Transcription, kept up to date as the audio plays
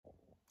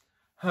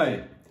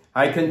Hi,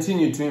 I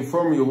continue to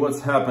inform you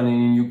what's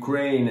happening in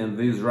Ukraine and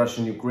this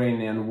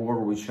Russian-Ukrainian war,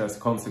 which has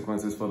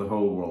consequences for the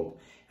whole world.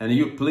 And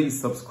you please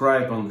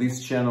subscribe on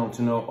this channel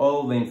to know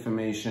all the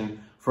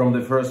information from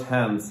the first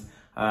hands,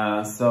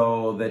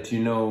 so that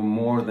you know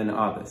more than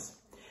others.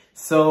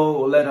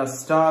 So let us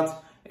start.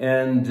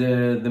 And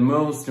the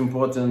most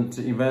important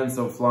events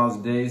of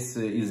last days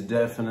is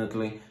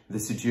definitely the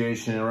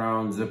situation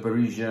around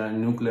Zaporizhzhia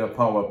nuclear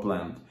power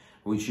plant,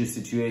 which is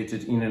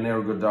situated in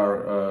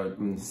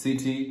Energodar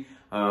city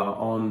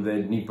on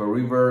the Dnieper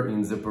River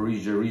in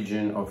Zaporizhzhia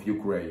region of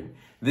Ukraine.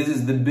 This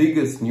is the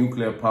biggest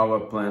nuclear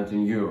power plant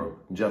in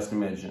Europe, just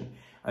imagine.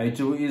 It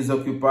is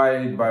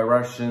occupied by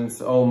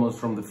Russians almost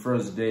from the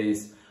first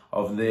days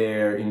of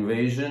their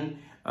invasion.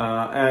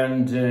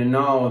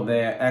 Now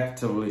they're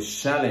actively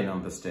shelling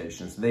on the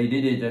stations. They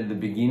did it at the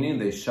beginning.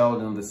 They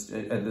shelled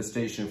at the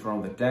station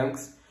from the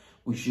tanks,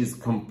 which is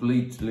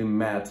completely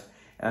mad.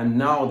 And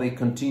now they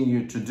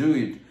continue to do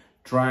it,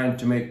 trying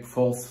to make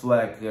false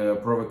flag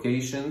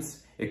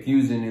provocations,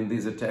 accusing in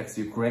these attacks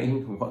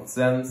Ukraine. What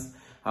sense?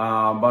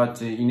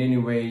 But in any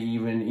way,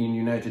 even in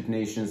United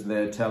Nations,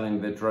 they're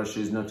telling that Russia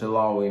is not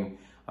allowing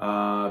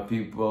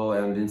people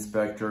and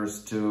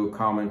inspectors to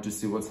come and to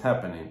see what's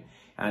happening.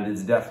 And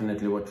it's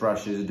definitely what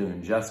Russia is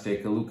doing. Just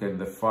take a look at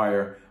the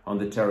fire on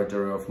the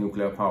territory of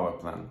nuclear power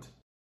plant.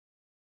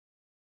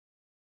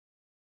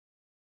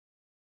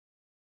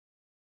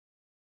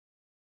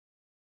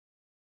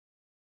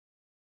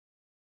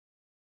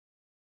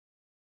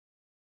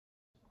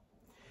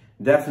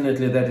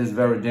 Definitely that is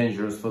very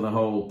dangerous for the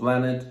whole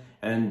planet,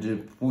 and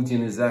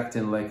Putin is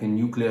acting like a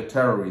nuclear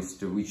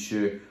terrorist, which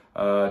he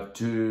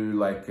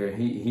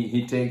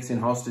takes in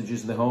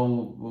hostages the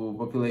whole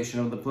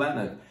population of the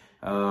planet.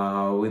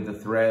 With the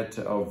threat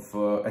of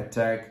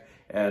attack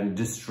and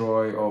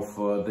destroy of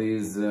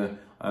this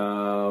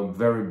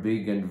very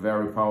big and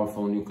very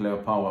powerful nuclear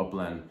power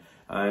plant.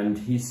 And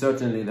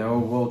the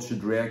whole world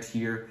should react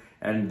here,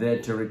 and the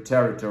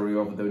territory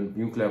of the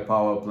nuclear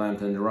power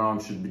plant and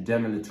around should be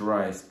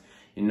demilitarized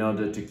in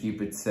order to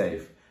keep it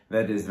safe.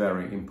 That is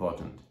very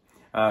important.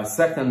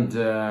 Second,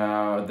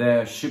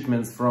 the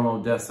shipments from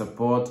Odessa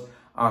port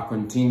are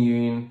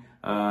continuing.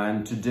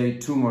 And today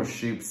 2 more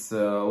ships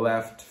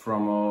left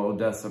from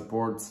Odessa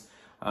ports,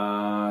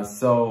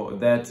 so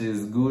that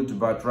is good,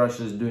 but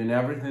Russia is doing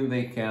everything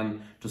they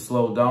can to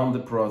slow down the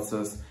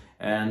process,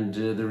 and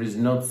there is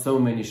not so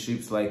many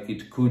ships like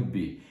it could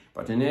be.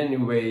 But in any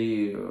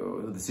way,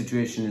 the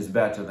situation is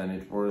better than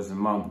it was a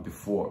month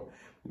before,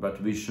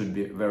 but we should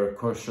be very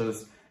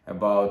cautious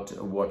about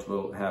what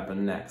will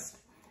happen next.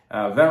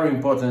 Very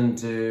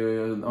important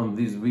on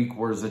this week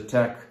was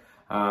attack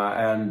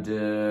and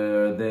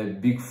the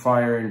big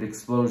fire and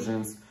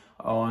explosions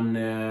on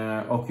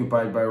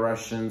occupied by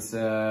Russians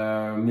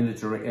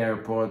military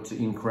airport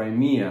in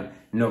Crimea,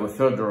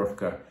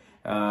 Novofedorovka.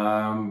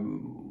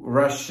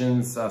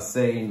 Russians are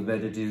saying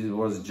that it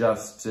was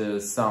just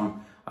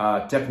some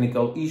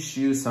technical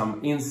issue,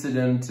 some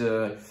incident,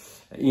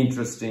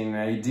 interesting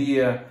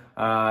idea.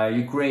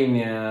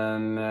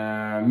 Ukrainian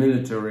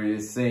military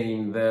is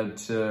saying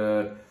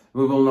that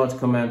we will not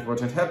comment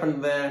what had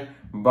happened there,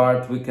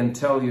 but we can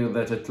tell you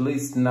that at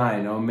least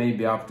 9 or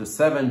maybe up to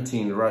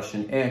 17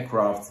 Russian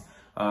aircrafts,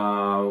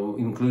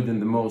 including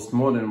the most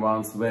modern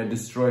ones, were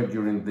destroyed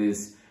during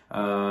this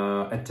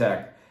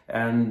attack.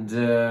 And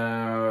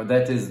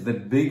that is the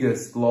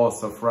biggest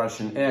loss of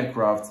Russian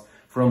aircrafts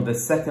from the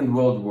Second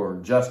World War.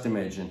 Just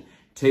imagine.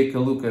 Take a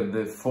look at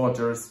the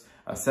photos,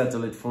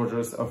 satellite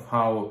photos of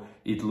how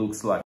it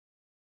looks like.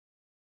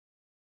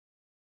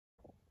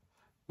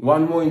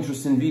 One more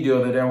interesting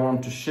video that I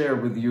want to share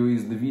with you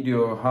is the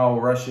video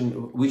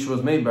which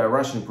was made by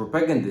Russian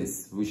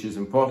propagandists, which is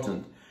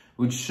important,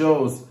 which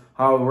shows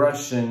how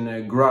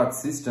Russian Grad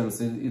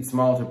systems, its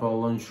multiple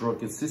launch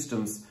rocket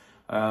systems,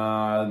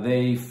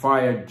 they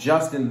fired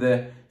just in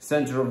the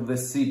center of the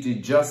city,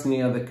 just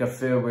near the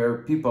cafe where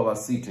people are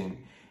sitting.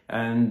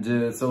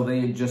 And so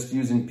they just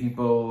using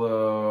people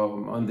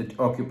on the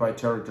occupied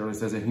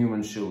territories as a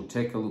human shield.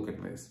 Take a look at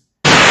this.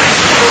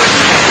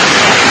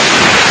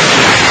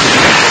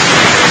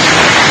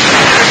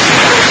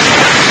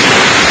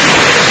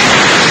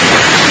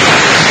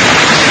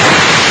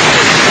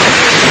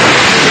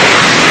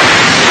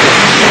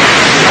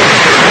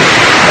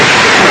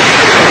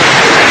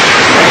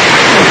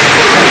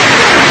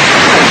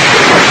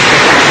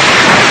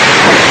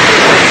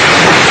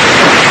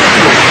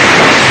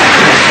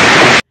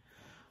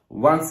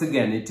 Once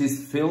again, it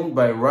is filmed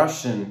by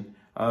Russian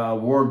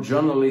war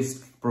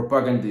journalists,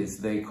 propagandists.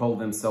 They call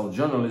themselves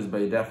journalists,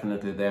 but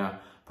definitely they are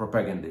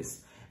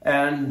propagandists.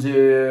 And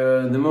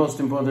the most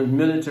important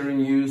military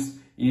news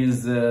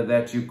is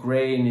that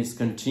Ukraine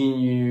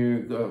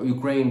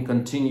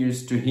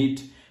continues to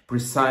hit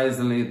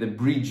precisely the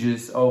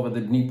bridges over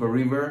the Dnieper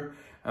River,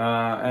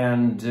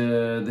 and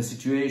the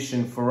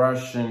situation for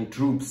Russian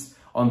troops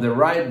on the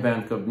right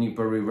bank of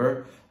Dnieper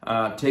River.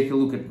 Take a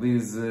look at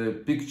this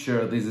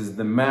picture. This is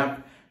the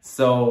map.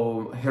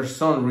 So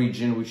Kherson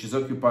region, which is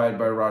occupied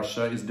by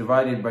Russia, is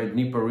divided by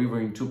Dnieper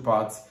River in 2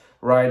 parts,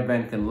 right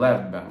bank and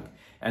left bank.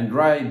 and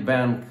right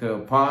bank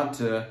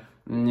part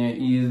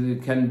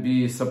can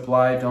be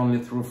supplied only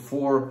through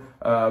 4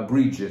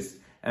 bridges,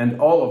 and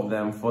all of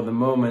them for the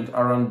moment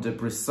are under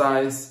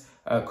precise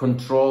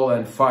control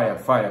and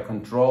fire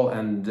control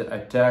and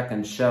attack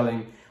and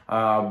shelling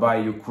by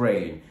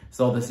Ukraine.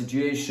 So the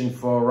situation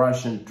for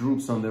Russian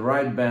troops on the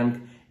right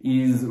bank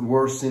is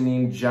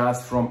worsening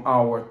just from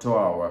hour to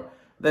hour.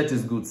 That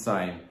is good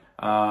sign.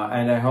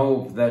 And I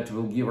hope that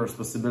will give us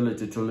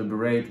possibility to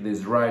liberate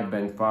this right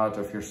bank part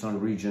of Kherson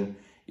region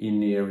in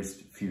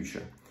nearest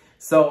future.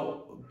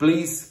 So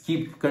please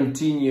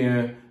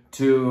continue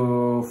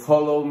to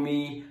follow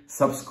me,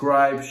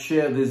 subscribe,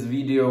 share this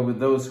video with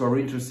those who are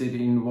interested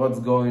in what's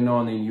going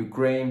on in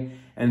Ukraine,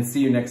 and see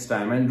you next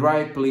time. And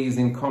write please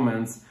in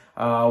comments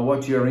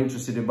what you are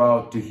interested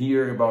about to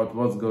hear about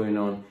what's going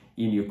on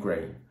in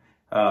Ukraine.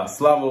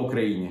 Slava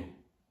Ukraini!